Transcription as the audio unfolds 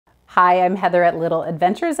Hi, I'm Heather at Little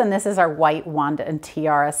Adventures, and this is our white wand and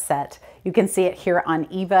tiara set. You can see it here on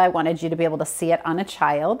Eva. I wanted you to be able to see it on a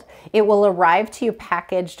child. It will arrive to you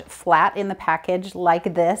packaged flat in the package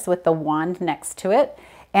like this with the wand next to it.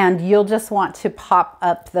 And you'll just want to pop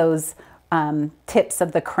up those tips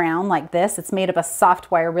of the crown like this. It's made of a soft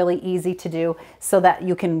wire, really easy to do, so that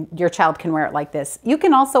your child can wear it like this. You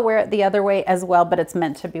can also wear it the other way as well, but it's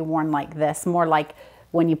meant to be worn like this, more like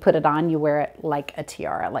when you put it on, you wear it like a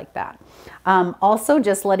tiara, like that. Also,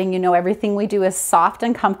 just letting you know, everything we do is soft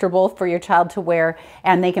and comfortable for your child to wear,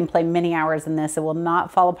 and they can play many hours in this. It will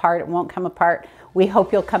not fall apart. It won't come apart. We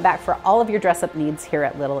hope you'll come back for all of your dress-up needs here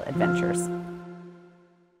at Little Adventures.